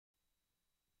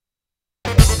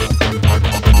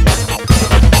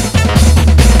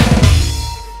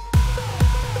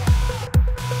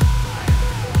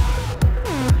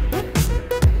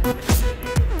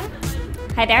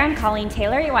there, I'm Colleen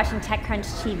Taylor. You're watching TechCrunch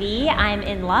TV. I'm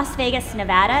in Las Vegas,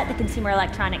 Nevada at the Consumer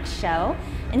Electronics Show.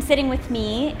 And sitting with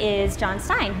me is Jon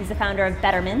Stein, who's the founder of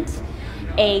Betterment,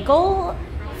 a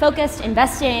goal-focused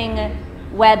investing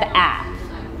web app.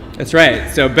 That's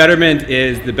right. So Betterment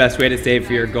is the best way to save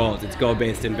for your goals. It's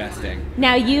goal-based investing.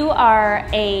 Now you are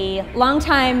a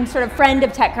longtime sort of friend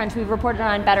of TechCrunch. We've reported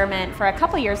on Betterment for a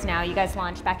couple years now. You guys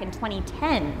launched back in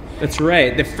 2010. That's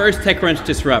right. The first TechCrunch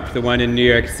Disrupt, the one in New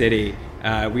York City.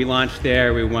 We launched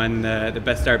there. We won the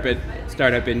best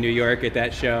startup in New York at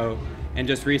that show. And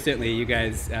just recently, you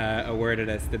guys awarded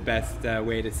us the best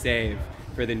way to save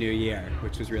for the new year,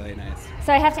 which was really nice.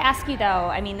 So I have to ask you though,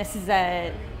 I mean, this is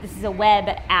a web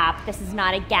app, this is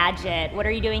not a gadget. What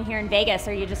are you doing here in Vegas?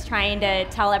 Are you just trying to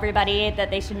tell everybody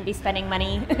that they shouldn't be spending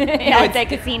money at the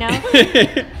casino?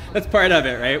 That's part of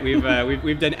it, right?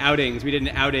 We've done outings. We did an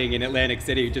outing in Atlantic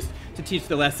City just to teach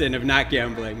the lesson of not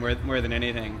gambling more than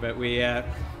anything. But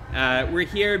we're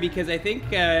here because I think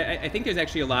there's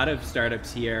actually a lot of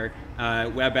startups here,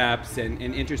 web apps and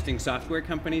interesting software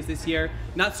companies this year.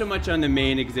 Not so much on the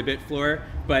main exhibit floor,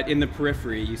 but in the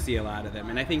periphery you see a lot of them.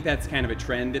 And I think that's kind of a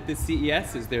trend at this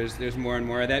CES, is there's more and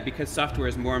more of that because software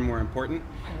is more and more important.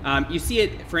 You see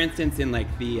it, for instance, in like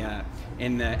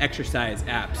in the exercise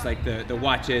apps, like the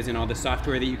watches and all the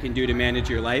software that you can do to manage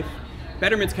your life.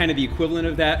 Betterment's kind of the equivalent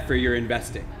of that for your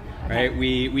investing. Right?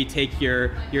 We take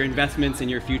your investments in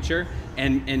your future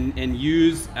and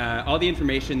use all the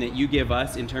information that you give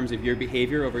us in terms of your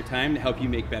behavior over time to help you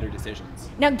make better decisions.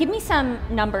 Now give me some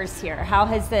numbers here. How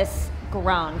has this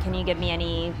grown? Can you give me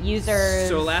any users?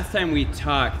 So last time we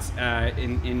talked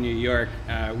in New York,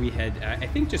 we had I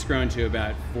think just grown to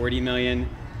about 40 million.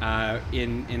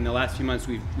 In the last few months,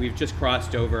 we've just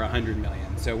crossed over 100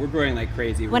 million. So we're growing like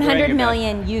crazy. We're 100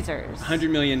 million users. $100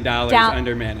 million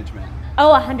under management.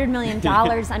 Oh, $100 million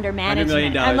under management. $100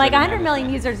 million I'm like, 100 management.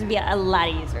 million users would be a lot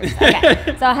of users.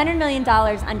 Okay, so $100 million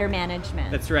under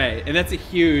management. That's right, and that's a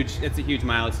huge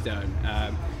milestone.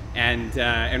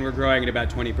 And we're growing at about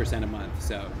 20% a month,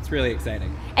 so it's really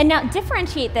exciting. And now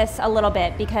differentiate this a little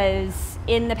bit, because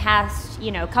in the past,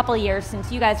 couple years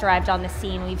since you guys arrived on the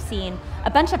scene, we've seen a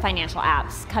bunch of financial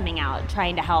apps coming out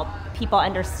trying to help people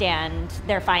understand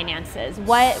their finances.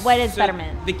 What is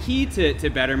Betterment? The key to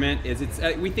Betterment is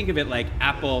we think of it like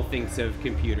Apple thinks of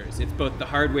computers. It's both the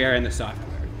hardware and the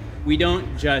software. We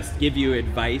don't just give you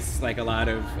advice like a lot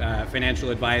of financial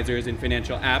advisors and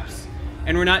financial apps.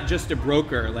 And we're not just a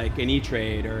broker like an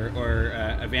E-Trade or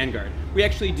a Vanguard. We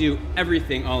actually do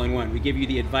everything all in one. We give you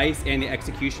the advice and the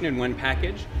execution in one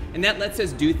package, and that lets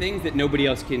us do things that nobody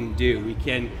else can do. We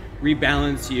can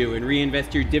rebalance you and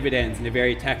reinvest your dividends in a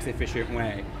very tax-efficient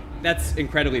way. That's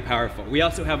incredibly powerful. We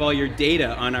also have all your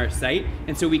data on our site,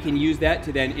 and so we can use that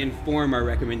to then inform our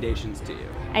recommendations to you.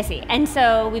 I see. And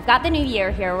so we've got the new year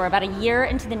here. We're about a year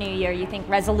into the new year. You think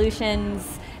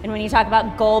resolutions, and when you talk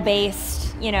about goal-based,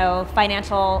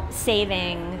 financial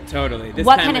saving, totally.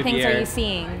 What kind of things are you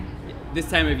seeing? This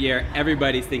time of year,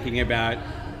 everybody's thinking about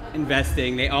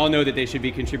investing. They all know that they should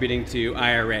be contributing to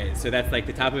IRAs. So that's like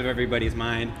the top of everybody's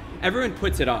mind. Everyone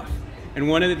puts it off. And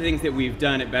one of the things that we've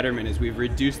done at Betterment is we've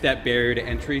reduced that barrier to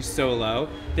entry so low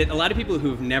that a lot of people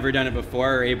who've never done it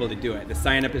before are able to do it. The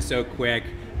sign up is so quick.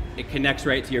 It connects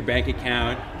right to your bank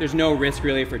account. There's no risk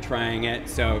really for trying it.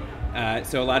 So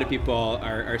a lot of people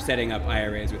are setting up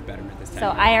IRAs with Betterment this time. So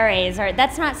IRAs,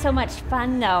 that's not so much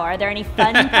fun though. Are there any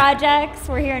fun projects?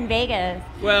 We're here in Vegas.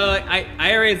 Well,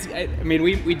 IRAs,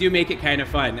 we do make it kind of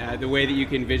fun. The way that you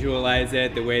can visualize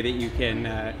it, the way that you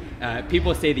can,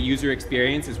 people say the user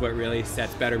experience is what really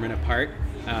sets Betterment apart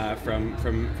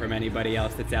from anybody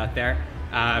else that's out there.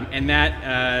 And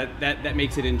that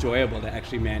makes it enjoyable to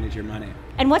actually manage your money.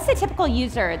 And what's the typical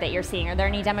user that you're seeing? Are there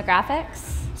any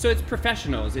demographics? So it's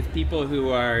professionals. It's people who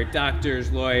are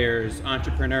doctors, lawyers,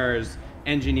 entrepreneurs,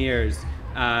 engineers.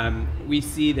 We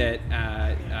see that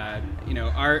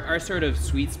our sort of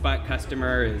sweet spot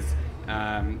customer is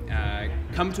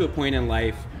come to a point in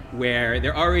life where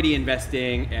they're already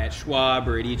investing at Schwab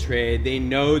or at E-Trade. They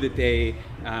know that they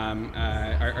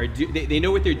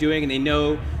know what they're doing, and they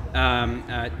know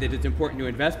that it's important to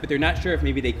invest, but they're not sure if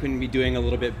maybe they couldn't be doing a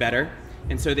little bit better.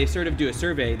 And so they sort of do a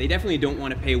survey. They definitely don't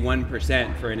want to pay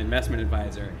 1% for an investment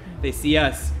advisor. They see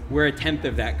us, we're a tenth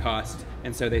of that cost,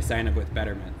 and so they sign up with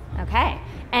Betterment. Okay,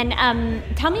 and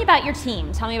tell me about your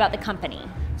team. Tell me about the company.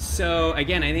 So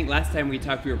again, I think last time we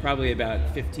talked, we were probably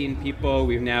about 15 people.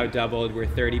 We've now doubled, we're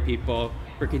 30 people.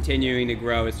 We're continuing to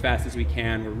grow as fast as we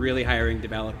can. We're really hiring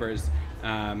developers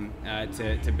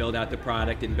to build out the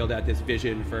product and build out this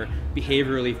vision for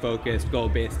behaviorally focused,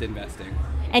 goal-based investing.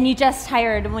 And you just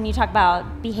hired, when you talk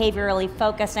about behaviorally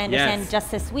focused, I understand Yes.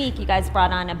 just this week you guys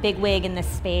brought on a big wig in this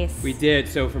space. We did.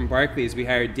 So from Barclays, we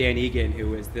hired Dan Egan, who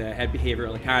was the head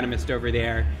behavioral economist over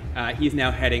there. He's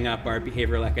now heading up our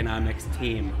behavioral economics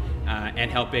team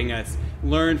and helping us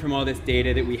learn from all this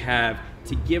data that we have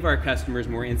to give our customers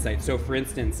more insight. So for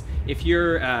instance, if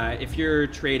you're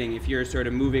trading, if you're sort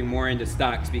of moving more into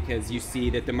stocks because you see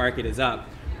that the market is up,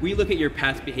 we look at your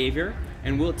past behavior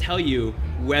and we'll tell you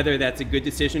whether that's a good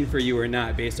decision for you or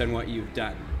not based on what you've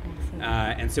done.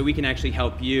 And so we can actually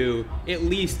help you at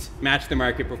least match the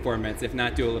market performance, if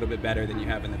not do a little bit better than you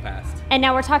have in the past. And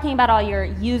now we're talking about all your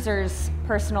users'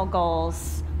 personal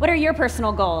goals. What are your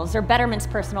personal goals or Betterment's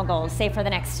personal goals, say for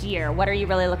the next year? What are you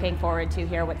really looking forward to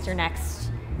here? What's your next?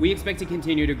 We expect to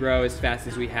continue to grow as fast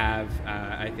as we have.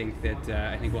 I think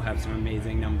we'll have some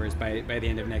amazing numbers by the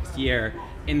end of next year.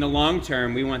 In the long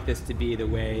term, we want this to be the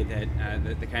way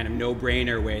that the kind of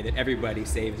no-brainer way that everybody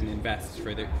saves and invests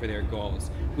for their goals.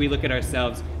 We look at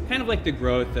ourselves kind of like the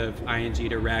growth of ING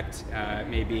Direct,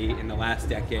 maybe in the last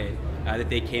decade, that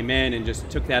they came in and just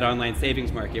took that online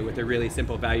savings market with a really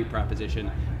simple value proposition.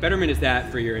 Betterment is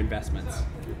that for your investments.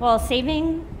 Well,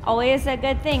 saving, always a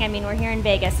good thing. I mean, we're here in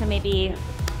Vegas, so maybe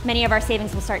many of our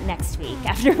savings will start next week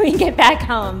after we get back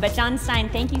home. But Jon Stein,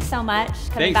 thank you so much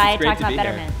for coming by and talking about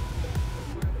Betterment.